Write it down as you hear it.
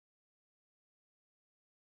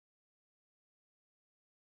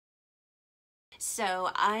So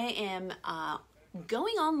I am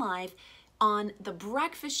going on live on The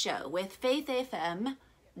Breakfast Show with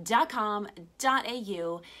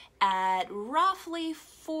FaithFM.com.au at roughly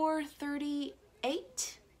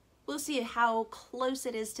 4:38. We'll see how close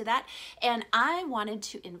it is to that. And I wanted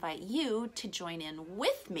to invite you to join in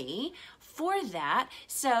with me for that.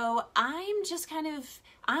 So I'm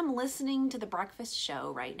listening to The Breakfast Show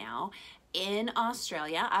right now in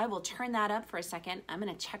Australia. I will turn that up for a second. I'm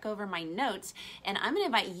going to check over my notes and I'm going to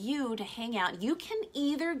invite you to hang out. You can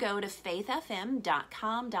either go to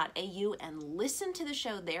faithfm.com.au and listen to the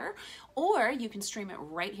show there, or you can stream it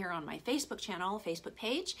right here on my Facebook channel, Facebook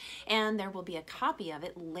page, and there will be a copy of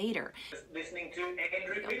it later. Listening to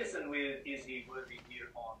Andrew Peterson with Is He Worthy here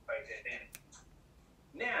on FaithFM.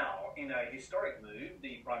 Now, in a historic move,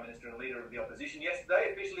 the Prime Minister and Leader of the Opposition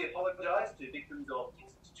yesterday officially apologised to victims of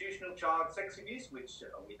institutional child sex abuse, which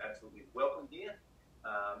we absolutely welcome here,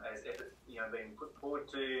 as effort being put forward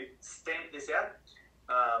to stamp this out.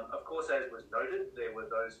 Of course, as was noted, there were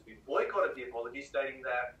those who boycotted the apology, stating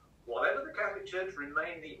that whatever the Catholic Church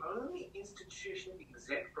remained the only institution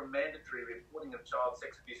exempt from mandatory reporting of child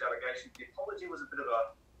sex abuse allegations, the apology was a bit of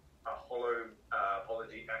a hollow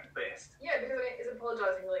apology at best. Yeah, because is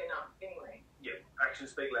apologising really enough anyway? Yeah,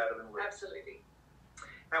 actions speak louder than words. Absolutely.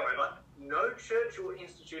 However, no church or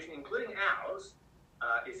institution, including ours,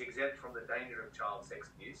 is exempt from the danger of child sex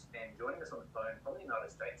abuse. And joining us on the phone from the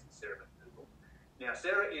United States is Sarah McDougall. Now,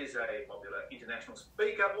 Sarah is a popular international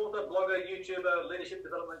speaker, author, blogger, YouTuber, leadership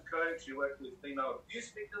development coach. She works with female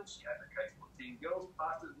abuse victims. She advocates for teen girls,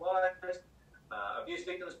 pastors, wives, abuse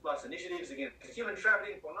victims, plus initiatives against human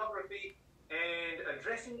trafficking, pornography, and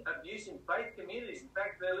addressing abuse in faith communities. In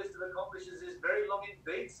fact, their list of accomplishments is very long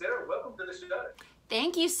indeed. Sarah, welcome to the show.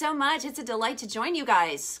 Thank you so much. It's a delight to join you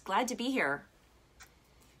guys. Glad to be here.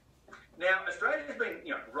 Now, Australia has been,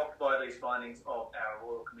 rocked by these findings of our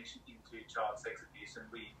Royal Commission into child sex abuse, and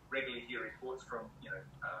we regularly hear reports from,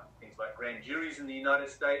 things like grand juries in the United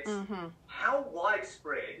States. Mm-hmm. How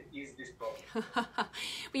widespread is this problem?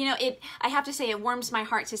 Well, I have to say it warms my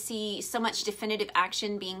heart to see so much definitive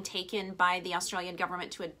action being taken by the Australian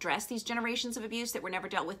government to address these generations of abuse that were never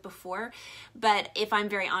dealt with before. But if I'm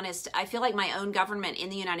very honest, I feel like my own government in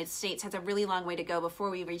the United States has a really long way to go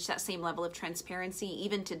before we reach that same level of transparency,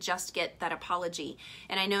 even to just get that apology.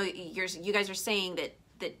 And I know you guys are saying that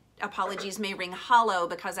apologies may ring hollow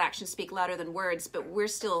because actions speak louder than words, but we're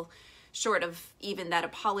still short of even that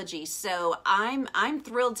apology. So I'm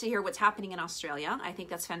thrilled to hear what's happening in Australia. I think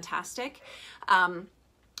that's fantastic.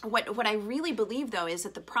 What I really believe, though, is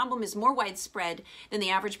that the problem is more widespread than the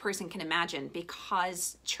average person can imagine,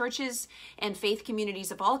 because churches and faith communities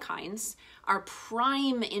of all kinds are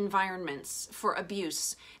prime environments for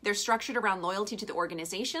abuse. They're structured around loyalty to the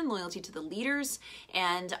organization, loyalty to the leaders,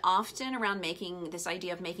 and often around this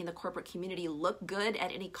idea of making the corporate community look good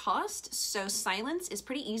at any cost. So silence is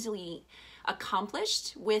pretty easily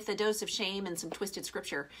accomplished with a dose of shame and some twisted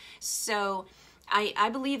scripture. So I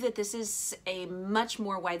believe that this is a much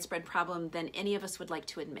more widespread problem than any of us would like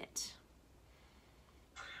to admit.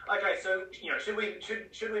 Okay, so should we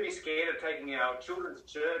be scared of taking our children to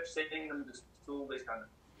church, sending them to school, this kind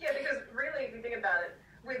of? Yeah, because really, if you think about it,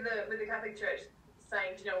 with the Catholic Church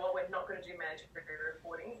saying, we're not going to do mandatory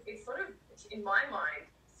reporting, it's sort of, in my mind,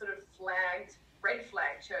 sort of red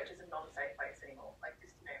flag church as a non-safe place anymore. Like,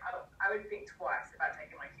 just I would think twice about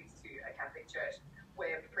taking my kids to a Catholic church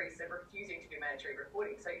where priests are refusing to do mandatory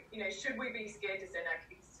reporting. So, should we be scared to send our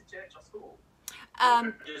kids to church or school?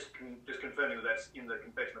 Just confirming that that's in the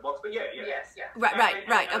confessional box, but yeah. Yes, yeah. Right,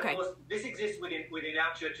 okay. Of course, this exists within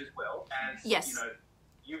our church as well, as yes.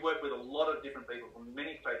 You work with a lot of different people from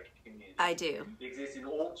many faith communities. I do. It exists in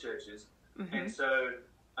all churches, mm-hmm. and so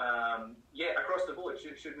across the board,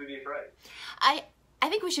 should we be afraid? I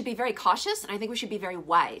think we should be very cautious, and I think we should be very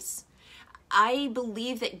wise. I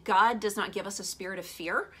believe that God does not give us a spirit of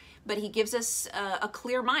fear, but he gives us a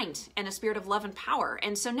clear mind and a spirit of love and power.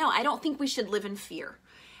 And so, no, I don't think we should live in fear.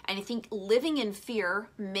 And I think living in fear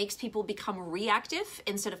makes people become reactive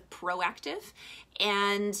instead of proactive.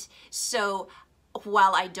 And so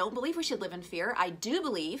while I don't believe we should live in fear, I do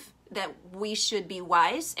believe that we should be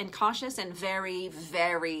wise and cautious and very,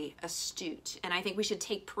 very astute. And I think we should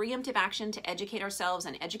take preemptive action to educate ourselves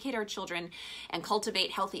and educate our children and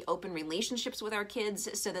cultivate healthy, open relationships with our kids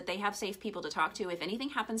so that they have safe people to talk to if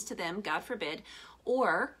anything happens to them, God forbid,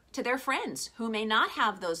 or to their friends who may not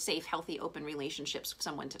have those safe, healthy, open relationships with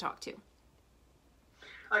someone to talk to.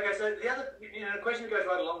 Okay, so the other question that goes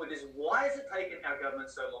right along with this, why has it taken our government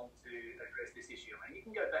so long to address this issue? I mean, you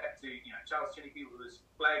can go back to Charles Chinnicky, who was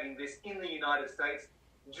flagging this in the United States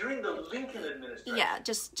during the Lincoln administration. Yeah,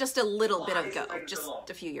 just a little bit ago, just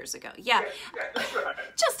a few years ago. Yeah, that's right.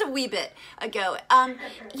 Just a wee bit ago.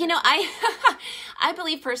 You know, I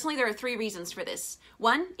believe personally there are 3 reasons for this.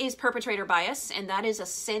 One is perpetrator bias, and that is a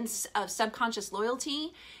sense of subconscious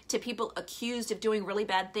loyalty to people accused of doing really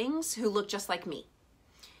bad things who look just like me.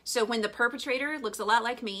 So when the perpetrator looks a lot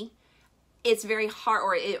like me, it's very hard,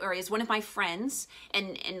 or is one of my friends,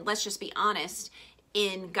 and let's just be honest,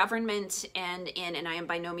 in government and I am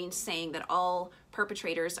by no means saying that all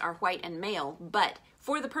perpetrators are white and male, but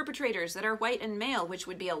for the perpetrators that are white and male, which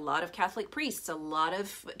would be a lot of Catholic priests, a lot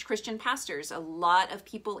of Christian pastors, a lot of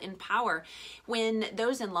people in power, when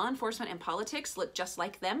those in law enforcement and politics look just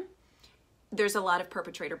like them, there's a lot of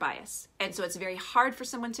perpetrator bias. And so it's very hard for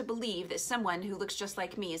someone to believe that someone who looks just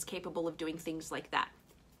like me is capable of doing things like that.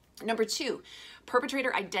 Number 2,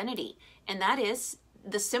 perpetrator identity, and that is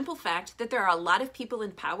the simple fact that there are a lot of people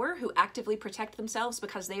in power who actively protect themselves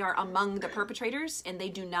because they are among the perpetrators, and they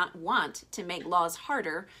do not want to make laws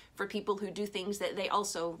harder for people who do things that they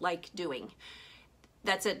also like doing.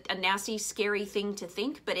 That's a nasty, scary thing to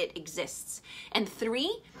think, but it exists. And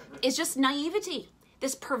 3 is just naivety.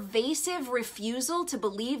 This pervasive refusal to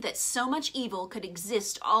believe that so much evil could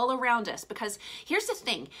exist all around us. Because here's the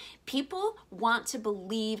thing, people want to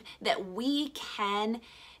believe that we can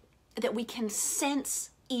sense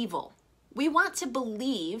evil. We want to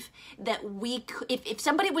believe that if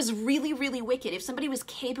somebody was really, really wicked, if somebody was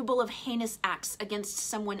capable of heinous acts against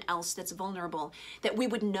someone else that's vulnerable, that we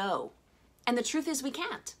would know. And the truth is we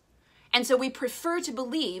can't. And so we prefer to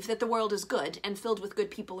believe that the world is good and filled with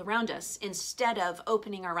good people around us, instead of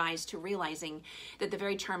opening our eyes to realizing that the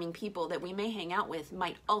very charming people that we may hang out with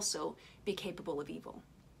might also be capable of evil.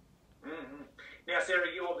 Mm-hmm. Now,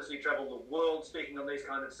 Sarah, you obviously travel the world speaking on these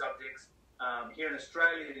kind of subjects. Here in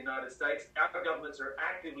Australia and the United States, our governments are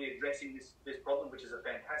actively addressing this problem, which is a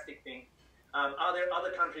fantastic thing. Are there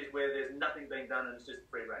other countries where there's nothing being done and it's just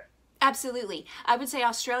free reign? Absolutely. I would say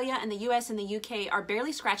Australia and the US and the UK are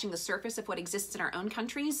barely scratching the surface of what exists in our own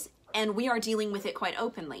countries, and we are dealing with it quite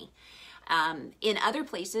openly. In other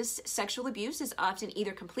places, sexual abuse is often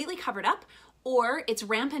either completely covered up or it's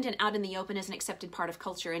rampant and out in the open as an accepted part of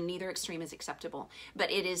culture, and neither extreme is acceptable. But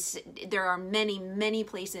there are many, many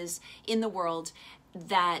places in the world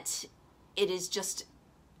that it is just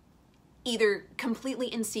either completely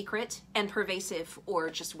in secret and pervasive or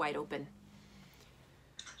just wide open.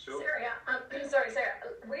 Sure. Sarah,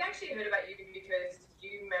 we actually heard about you because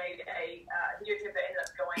you made a video clip that ended up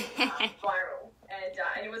going viral,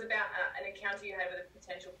 and it was about an encounter you had with a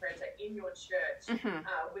potential predator in your church,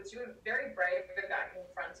 which you were very brave about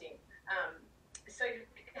confronting. So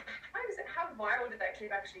how viral did that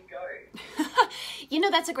clip actually go? You know,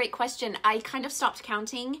 that's a great question. I kind of stopped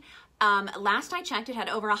counting. Last I checked, it had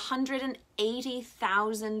over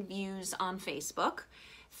 180,000 views on Facebook.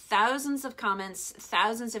 Thousands of comments,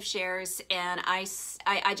 thousands of shares, and I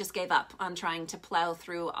just gave up on trying to plow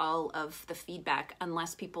through all of the feedback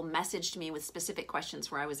unless people messaged me with specific questions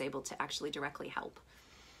where I was able to actually directly help.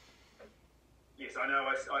 Yes, I know.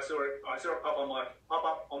 I saw it pop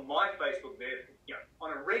up on my Facebook there, you know,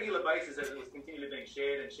 on a regular basis as it was continually being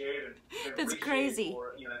shared and That's crazy.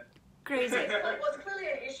 Or, you know. Crazy. Well, it's clearly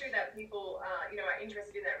an issue that people, are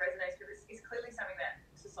interested in, that resonates with us. It's clearly something that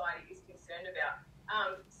society is concerned about.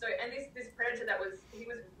 And this predator he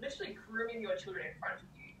was literally grooming your children in front of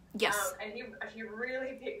you. Yes. And he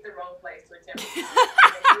really picked the wrong place to attempt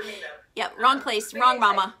grooming them. Yep, wrong place, wrong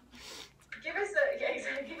mama. Give us a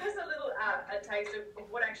little a taste of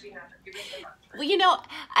what actually happened. Give us a lunch. Well, you know,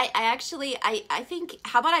 I think,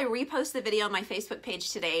 how about I repost the video on my Facebook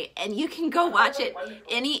page today, and you can go watch it. Wonderful.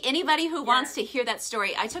 Anybody who wants to hear that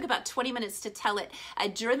story. I took about 20 minutes to tell it.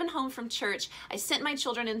 I'd driven home from church. I sent my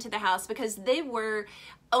children into the house because they were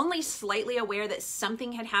only slightly aware that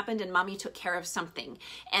something had happened and mommy took care of something.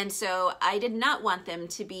 And so I did not want them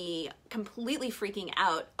to be completely freaking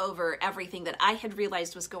out over everything that I had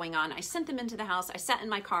realized was going on. I sent them into the house. I sat in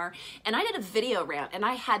my car and I did a video rant, and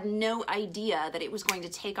I had no idea that it was going to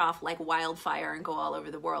take off like wildfire and go all over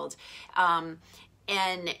the world.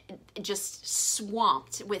 And just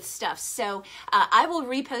swamped with stuff. So I will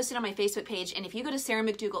repost it on my Facebook page. And if you go to Sarah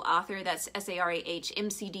McDougall Author, that's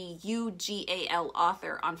SarahMcDougall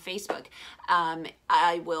Author on Facebook,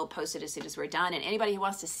 I will post it as soon as we're done. And anybody who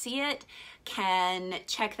wants to see it can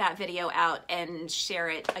check that video out and share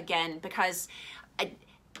it again, because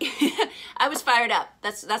I was fired up.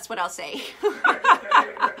 That's what I'll say.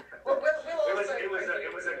 It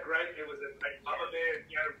was a great mother there,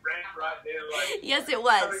 rant right there, like yes, it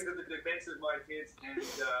was. coming to the defense of my kids,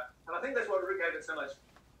 and I think that's what gave it so much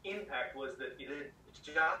impact, was that it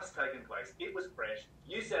just taken place. It was fresh.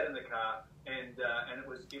 You sat in the car, and it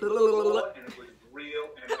was raw, and it was real,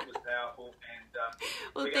 and it was powerful. And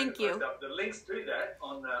well, we're going thank to you. post up the links to that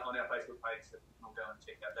on our Facebook page, so people go and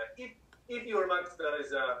check out that. If you're amongst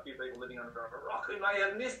those few people living under a rock who may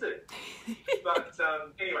have missed it. But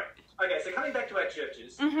anyway, okay, so coming back to our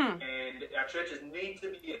churches, and our churches need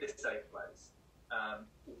to be a safe place.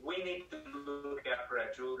 We need to look out for our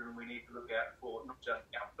children. We need to look out for not just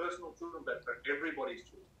our personal children, but for everybody's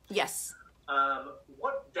children. Yes.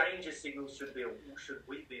 What danger signals should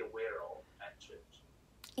we be aware of at church?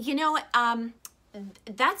 You know,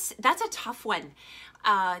 that's a tough one.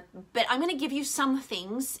 But I'm going to give you some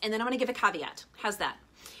things, and then I'm going to give a caveat. How's that?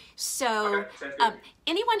 So, Okay,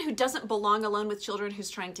 anyone who doesn't belong alone with children, who's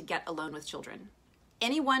trying to get alone with children.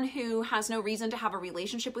 Anyone who has no reason to have a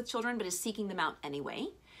relationship with children, but is seeking them out anyway.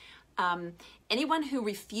 Anyone who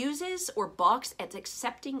refuses or balks at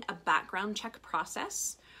accepting a background check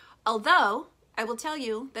process. Although, I will tell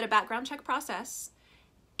you that a background check process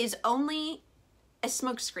is only a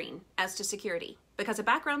smokescreen as to security, because a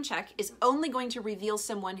background check is only going to reveal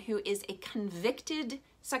someone who is a convicted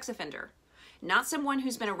sex offender, not someone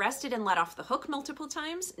who's been arrested and let off the hook multiple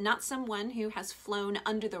times, not someone who has flown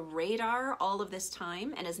under the radar all of this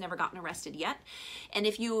time and has never gotten arrested yet. And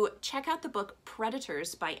if you check out the book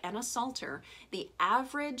Predators by Anna Salter, the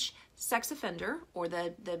average sex offender, or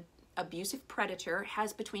the abusive predator,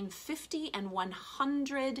 has between 50 and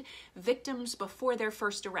 100 victims before their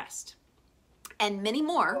first arrest, and many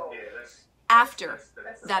more after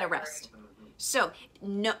that arrest. So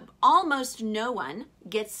almost no one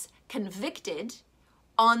gets convicted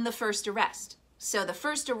on the first arrest. So the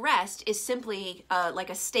first arrest is simply like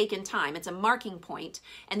a stake in time. It's a marking point,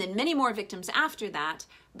 and then many more victims after that,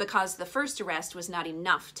 because the first arrest was not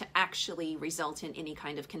enough to actually result in any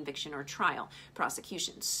kind of conviction or trial,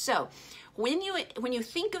 prosecution. So when you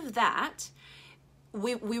think of that,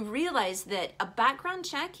 we realize that a background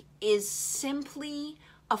check is simply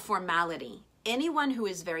a formality. Anyone who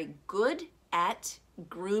is very good at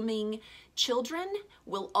grooming children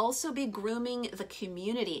will also be grooming the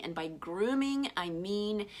community. And by grooming, I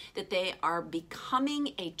mean that they are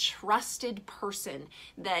becoming a trusted person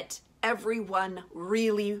that everyone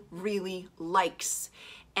really, really likes.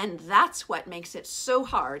 And that's what makes it so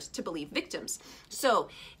hard to believe victims. So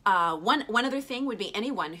one other thing would be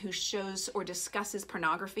anyone who shows or discusses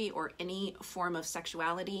pornography or any form of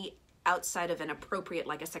sexuality outside of an appropriate,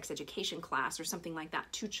 like a sex education class or something like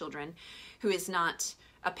that, to children, who is not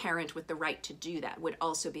a parent with the right to do that, would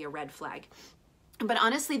also be a red flag. But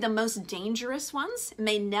honestly, the most dangerous ones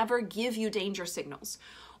may never give you danger signals.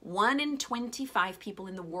 1 in 25 people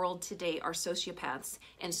in the world today are sociopaths.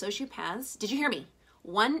 And sociopaths, did you hear me?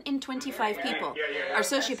 1 in 25 people are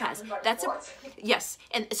sociopaths. That's yes.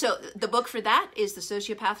 And so the book for that is The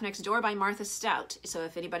Sociopath Next Door by Martha Stout. So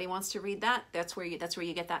if anybody wants to read that, that's where you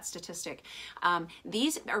get that statistic.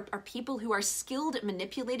 These are people who are skilled at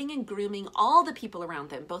manipulating and grooming all the people around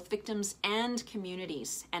them, both victims and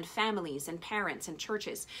communities and families and parents and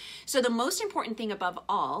churches. So the most important thing above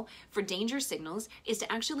all for danger signals is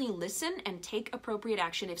to actually listen and take appropriate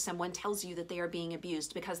action if someone tells you that they are being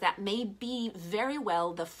abused, because that may be very well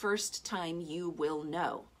the first time you will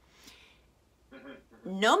know.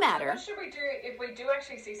 No matter. What should we do if we do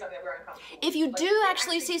actually see something that we're uncomfortable with? If you do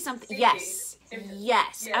actually see something, yes,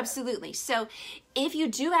 absolutely. So if you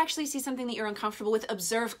do actually see something that you're uncomfortable with,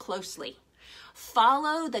 observe closely.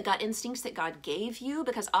 Follow the gut instincts that God gave you,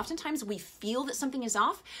 because oftentimes we feel that something is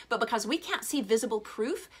off, but because we can't see visible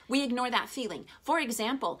proof, we ignore that feeling. For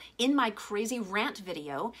example, in my crazy rant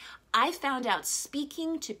video, I found out,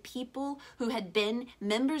 speaking to people who had been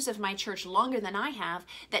members of my church longer than I have,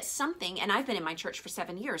 that something, and I've been in my church for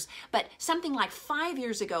 7 years, but something like 5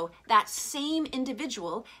 years ago, that same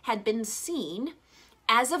individual had been seen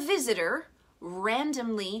as a visitor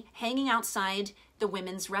randomly hanging outside the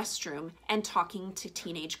women's restroom and talking to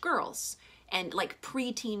teenage girls, and like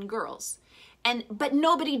preteen girls. But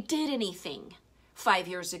nobody did anything 5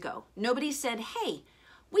 years ago. Nobody said, "Hey,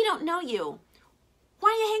 we don't know you. Why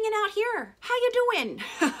are you hanging out here? How you doing?"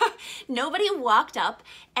 Nobody walked up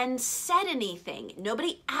and said anything.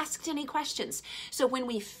 Nobody asked any questions. So when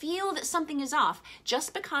we feel that something is off,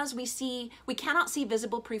 just because we cannot see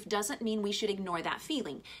visible proof doesn't mean we should ignore that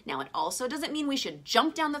feeling. Now, it also doesn't mean we should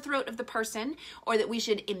jump down the throat of the person, or that we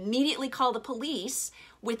should immediately call the police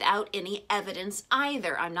without any evidence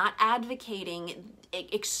either. I'm not advocating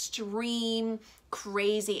extreme,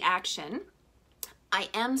 crazy action. I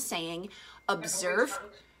am saying observe.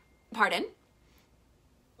 Pardon?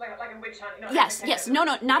 like a witch hunt. Not Yes. No,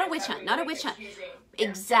 not a witch hunt. Not a witch hunt. Yeah.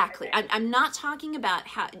 Exactly. Okay. I'm not talking about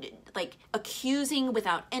how, like, accusing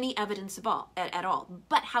without any evidence at all.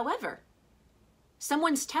 But however,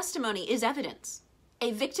 someone's testimony is evidence.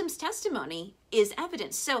 A victim's testimony is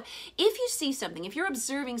evidence. So if you see something, if you're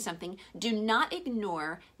observing something, do not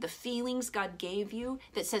ignore the feelings God gave you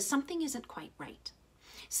that says something isn't quite right.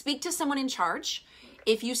 Speak to someone in charge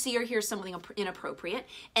if you see or hear something inappropriate.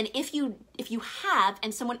 And if you have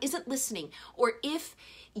and someone isn't listening, or if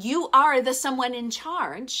you are the someone in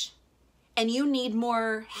charge and you need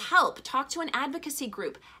more help, talk to an advocacy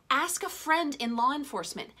group, ask a friend in law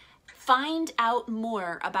enforcement, find out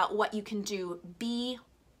more about what you can do. Be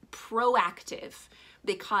proactive,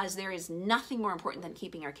 because there is nothing more important than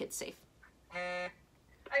keeping our kids safe. Okay,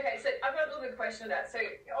 so I've got a little bit of question of that. So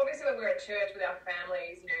obviously when we're at church with our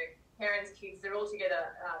families, parents, kids, they're all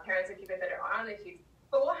together. Parents are keeping a better eye on their kids.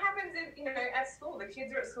 But what happens if, at school, the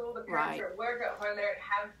kids are at school, the parents are at work, at home, they don't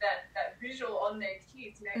have that visual on their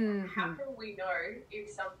kids. How can we know if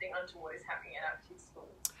something untoward is happening at our kids' school?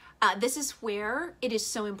 This is where it is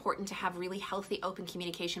so important to have really healthy, open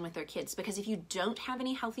communication with their kids, because if you don't have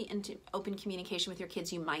any healthy, open communication with your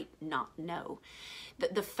kids, you might not know.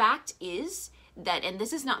 The fact is that, and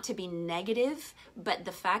this is not to be negative, but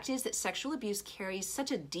the fact is that sexual abuse carries such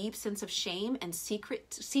a deep sense of shame and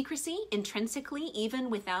secrecy intrinsically, even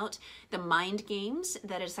without the mind games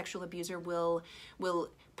that a sexual abuser will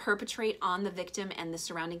perpetrate on the victim and the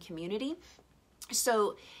surrounding community.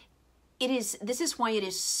 So this is why it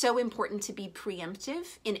is so important to be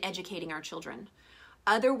preemptive in educating our children.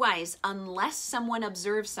 Otherwise, unless someone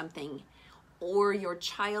observes something or your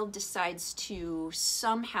child decides to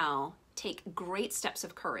somehow take great steps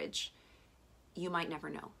of courage, you might never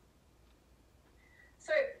know.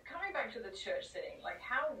 So coming back to the church setting,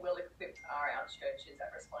 how well equipped are our churches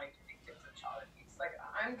at responding to victims of child abuse?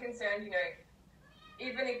 I'm concerned,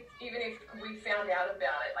 even if we found out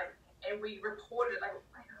about it, and we reported it,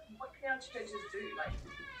 what can our churches do?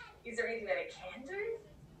 Is there anything that it can do?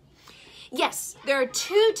 Yes, there are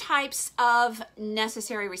two types of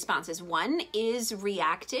necessary responses. One is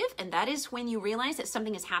reactive, and that is when you realize that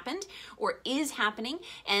something has happened or is happening.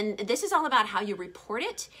 And this is all about how you report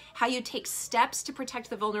it, how you take steps to protect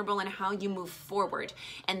the vulnerable, and how you move forward.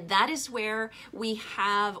 And that is where we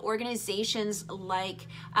have organizations like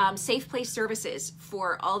Safe Place Services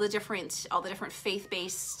for all the different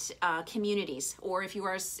faith-based communities. Or if you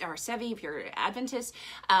are Sevi, if you're Adventist,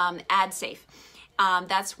 AdSafe.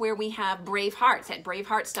 That's where we have BraveHearts at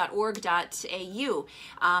bravehearts.org.au.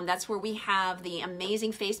 That's where we have the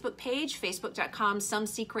amazing Facebook page, facebook.com, Some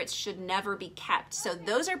Secrets Should Never Be Kept. So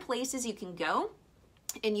those are places you can go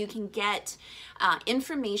and you can get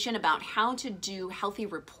information about how to do healthy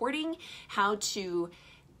reporting, how to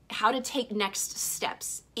take next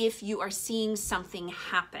steps if you are seeing something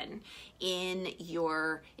happen in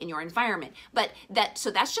your environment. So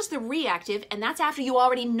that's just the reactive, and that's after you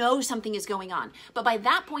already know something is going on. But by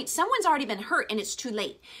that point, someone's already been hurt and it's too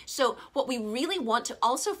late. So what we really want to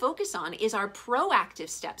also focus on is our proactive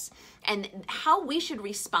steps. And how we should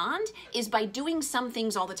respond is by doing some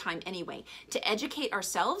things all the time anyway, to educate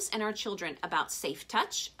ourselves and our children about safe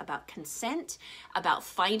touch, about consent, about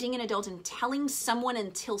finding an adult and telling someone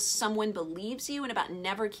until someone believes you, and about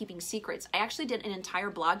never keeping secrets. I actually did an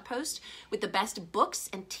entire blog post with the best books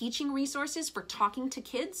and teaching resources for talking to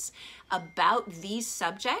kids about these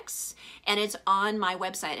subjects, and it's on my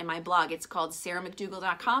website and my blog. It's called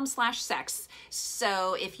sarahmcdougall.com/sex.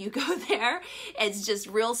 So if you go there, it's just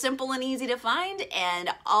real simple and easy to find, and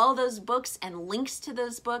all those books and links to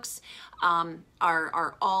those books are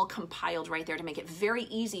all compiled right there to make it very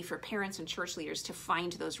easy for parents and church leaders to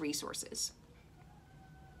find those resources.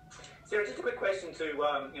 Sarah, just a quick question to,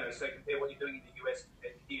 so compare what you're doing in the US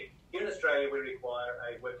compared to here. Here in Australia, we require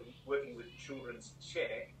a working with children's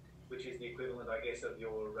check, which is the equivalent, I guess, of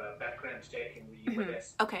your background check in the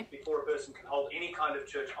US. Okay. Before a person can hold any kind of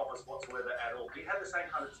church office whatsoever at all. Do you have the same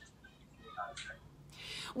kind of system in the United States?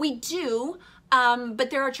 We do, but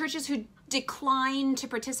there are churches who decline to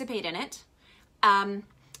participate in it.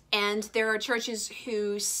 And there are churches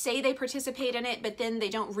who say they participate in it, but then they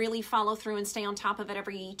don't really follow through and stay on top of it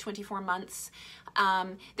every 24 months.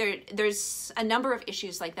 There's a number of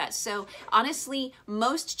issues like that. So honestly,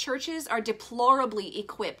 most churches are deplorably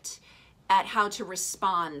equipped at how to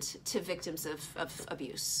respond to victims of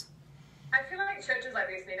abuse. I feel like churches like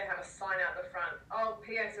this need to have a sign out the front. Oh,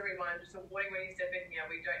 P.S. a reminder, just a warning when you step in here,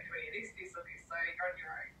 we don't do any of this, or this, so you're on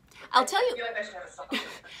your own. I'll tell you. I feel like they should have a song.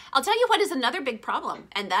 I'll tell you what is another big problem,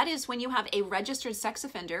 and that is when you have a registered sex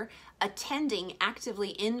offender attending actively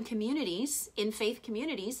in communities, in faith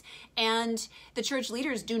communities, and the church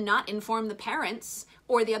leaders do not inform the parents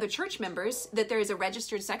or the other church members that there is a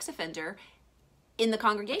registered sex offender in the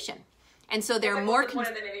congregation. And so they're more... What's the point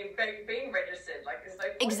of them even being registered? Like, there's no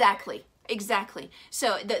point. Exactly.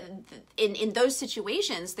 So in those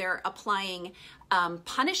situations, they're applying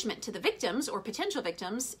punishment to the victims or potential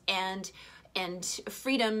victims, and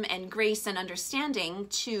freedom and grace and understanding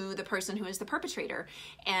to the person who is the perpetrator.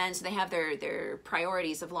 And so they have their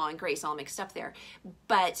priorities of law and grace all mixed up there.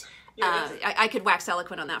 But I could wax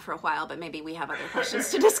eloquent on that for a while, but maybe we have other questions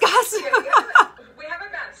to discuss. We have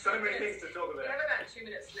about so many things to talk about. We have about 2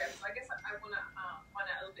 minutes left, so I guess I want to find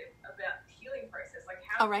out a little bit about the healing process. Like,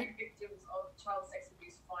 how do victims of child sex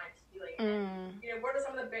abuse find healing? And, you know, what are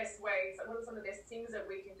some of the best ways? What are some of the best things that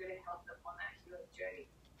we can do to help them on that healing journey?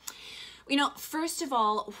 You know, first of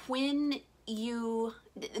all, when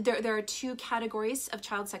there are two categories of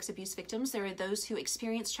child sex abuse victims. There are those who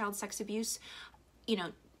experienced child sex abuse, you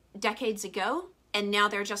know, decades ago, and now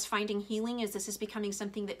they're just finding healing as this is becoming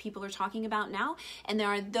something that people are talking about now. And there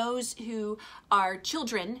are those who are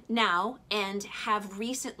children now and have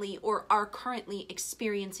recently or are currently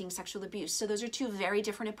experiencing sexual abuse. So those are two very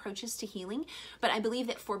different approaches to healing. But I believe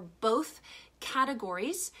that for both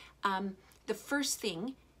categories, the first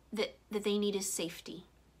thing that they need is safety.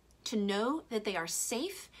 To know that they are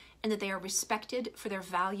safe and that they are respected for their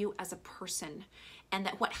value as a person, and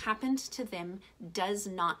that what happened to them does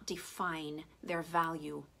not define their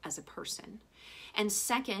value as a person. And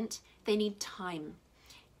second, they need time.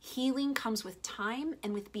 Healing comes with time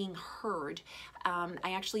and with being heard.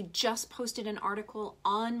 I actually just posted an article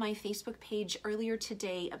on my Facebook page earlier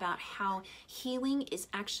today about how healing is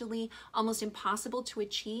actually almost impossible to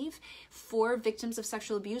achieve for victims of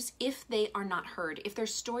sexual abuse if they are not heard. If their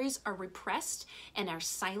stories are repressed and are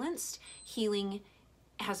silenced, healing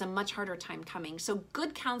has a much harder time coming. So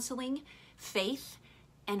good counseling, faith,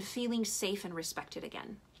 and feeling safe and respected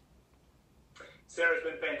again. Sarah, it's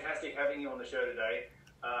been fantastic having you on the show today.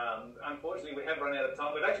 Unfortunately, we have run out of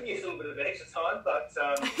time. We've actually used a little bit of extra time, but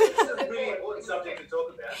this is a really important subject to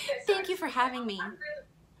talk about. Thank you for having me.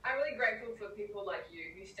 I'm really grateful for people like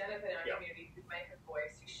you who stand up in our community, who make a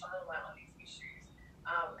voice, who shine a light on these issues.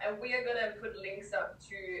 And we are going to put links up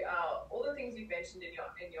to all the things you mentioned in your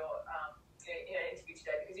interview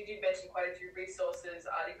today, because you did mention quite a few resources,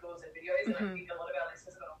 articles, and videos, and I think a lot of our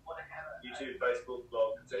listeners are going to want to have YouTube, Facebook,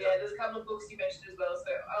 blog, etc. Yeah, there's a couple of books you mentioned as well,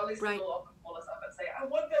 so our listeners will often call us up and say, I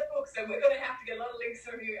want that book, so we're going to have to get a lot of links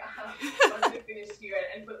from you once we finish here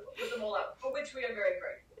and put them all up, for which we are very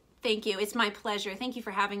grateful. Thank you. It's my pleasure. Thank you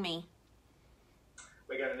for having me.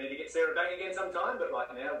 We're going to need to get Sarah back again sometime, but right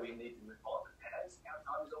now we need to move on, as our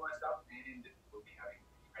time is almost up, and we'll be having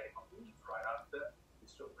a conversation right after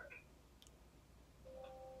this short break.